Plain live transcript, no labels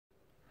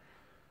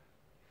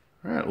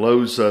All right,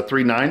 Lowe's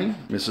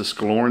 390, Mrs.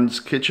 Scalorn's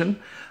kitchen.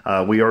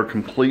 We are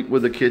complete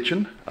with the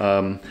kitchen.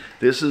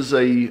 This is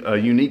a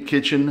unique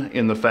kitchen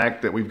in the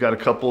fact that we've got a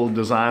couple of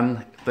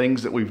design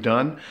things that we've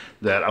done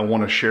that I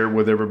want to share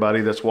with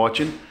everybody that's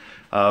watching.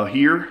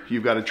 Here,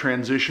 you've got a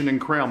transition in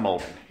crown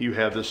molding. You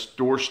have this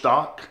door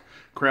stock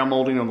crown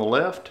molding on the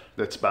left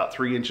that's about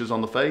 3 inches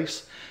on the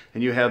face,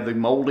 and you have the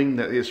molding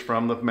that is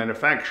from the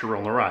manufacturer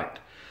on the right.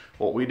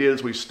 What we did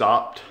is we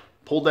stopped,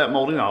 pulled that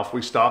molding off,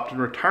 we stopped and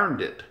returned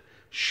it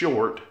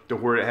short to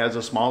where it has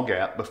a small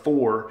gap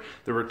before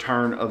the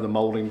return of the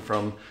molding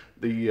from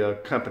the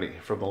company,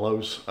 from the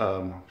Lowe's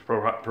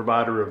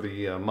provider of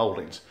the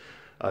moldings.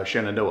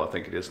 Shenandoah, I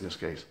think it is in this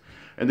case.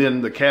 And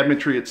then the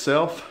cabinetry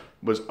itself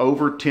was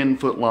over 10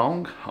 foot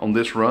long on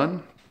this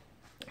run.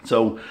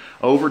 So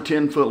over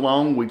 10 foot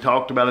long, we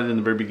talked about it in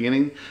the very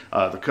beginning.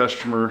 The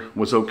customer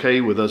was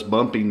okay with us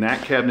bumping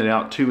that cabinet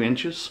out 2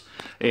 inches,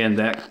 and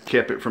that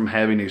kept it from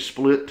having a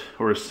split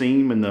or a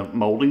seam in the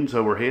moldings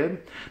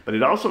overhead. But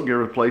it also gave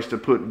her a place to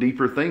put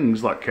deeper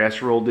things like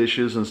casserole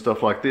dishes and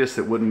stuff like this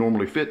that wouldn't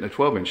normally fit in a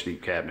 12-inch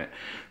deep cabinet.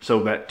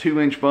 So that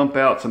 2-inch bump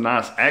out's a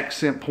nice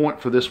accent point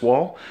for this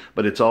wall,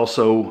 but it's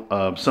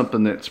also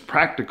something that's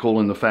practical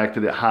in the fact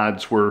that it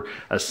hides where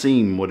a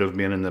seam would have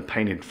been in the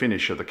painted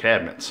finish of the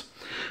cabinets.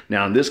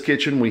 Now in this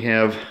kitchen we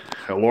have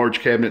a large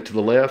cabinet to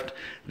the left.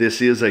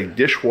 This is a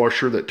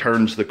dishwasher that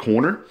turns the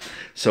corner.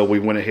 So we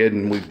went ahead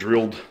and we've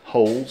drilled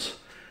holes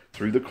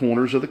through the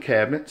corners of the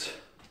cabinets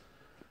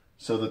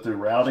so that the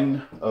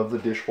routing of the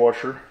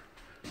dishwasher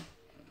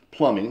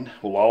plumbing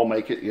will all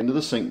make it into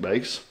the sink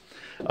base.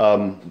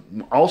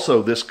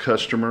 Also, this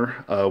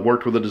customer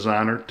worked with a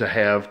designer to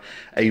have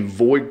a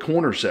void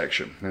corner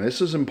section. And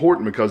this is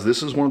important because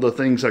this is one of the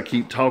things I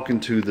keep talking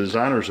to the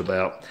designers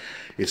about.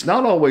 It's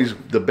not always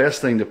the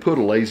best thing to put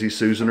a Lazy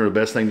Susan or the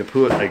best thing to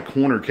put a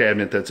corner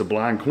cabinet that's a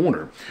blind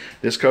corner.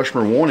 This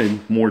customer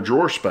wanted more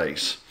drawer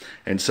space.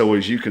 And so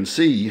as you can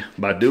see,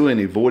 by doing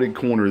a voided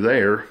corner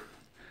there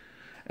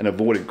and a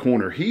voided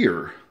corner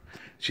here,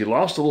 she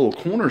lost a little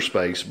corner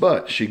space,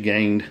 but she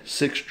gained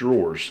 6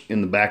 drawers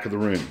in the back of the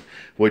room,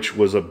 which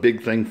was a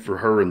big thing for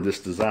her in this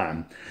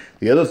design.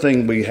 The other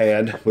thing we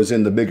had was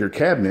in the bigger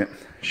cabinet,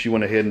 she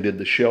went ahead and did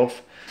the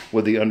shelf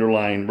with the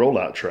underlying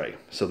rollout tray.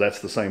 So that's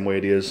the same way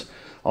it is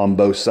on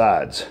both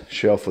sides,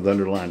 shelf with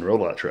underlying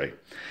rollout tray.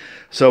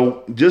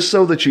 So just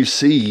so that you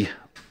see,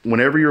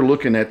 whenever you're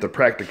looking at the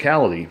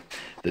practicality,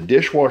 the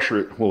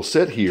dishwasher will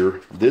sit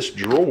here. This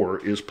drawer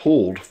is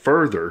pulled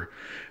further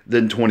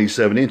than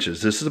 27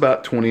 inches. This is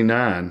about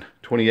 28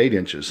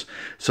 inches,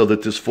 so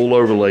that this full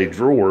overlay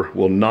drawer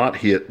will not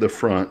hit the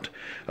front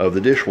of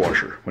the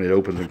dishwasher when it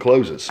opens and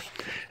closes.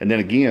 And then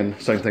again,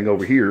 same thing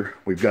over here.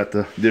 We've got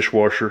the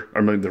dishwasher,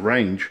 I mean the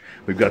range.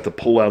 We've got the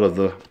pull out of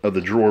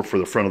the drawer for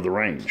the front of the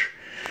range.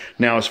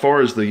 Now, as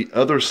far as the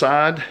other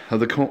side of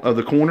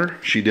the corner,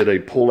 she did a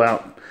pull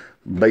out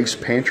base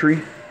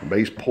pantry,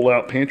 pull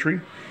out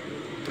pantry.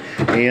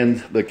 And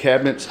the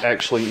cabinets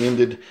actually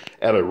ended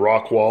at a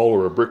rock wall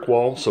or a brick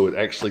wall, so it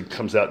actually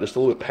comes out just a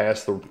little bit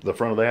past the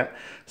front of that.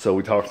 So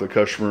we talked to the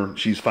customer.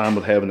 She's fine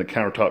with having the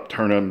countertop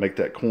turn on and make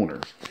that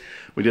corner.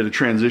 We did a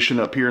transition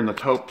up here in the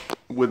top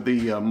with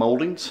the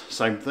moldings.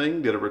 Same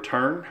thing, did a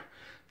return.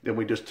 Then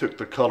we just took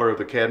the color of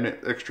the cabinet,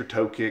 extra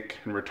toe kick,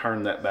 and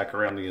returned that back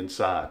around the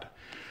inside.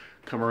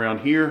 Come around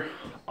here,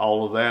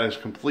 all of that is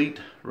complete.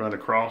 Run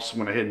across,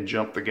 went ahead and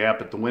jumped the gap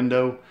at the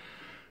window,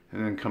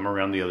 and then come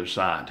around the other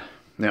side.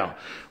 Now,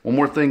 one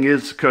more thing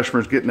is the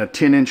customer's getting a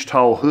 10-inch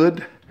tall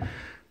hood,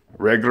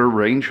 regular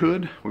range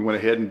hood. We went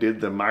ahead and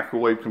did the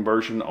microwave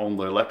conversion on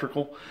the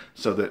electrical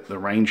so that the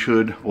range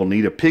hood will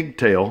need a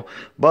pigtail,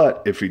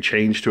 but if you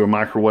change to a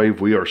microwave,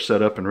 we are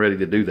set up and ready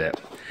to do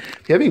that.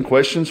 If you have any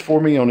questions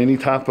for me on any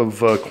type of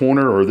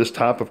corner or this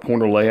type of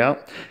corner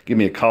layout, give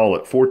me a call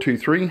at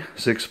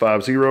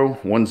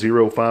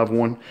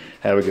 423-650-1051.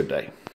 Have a good day.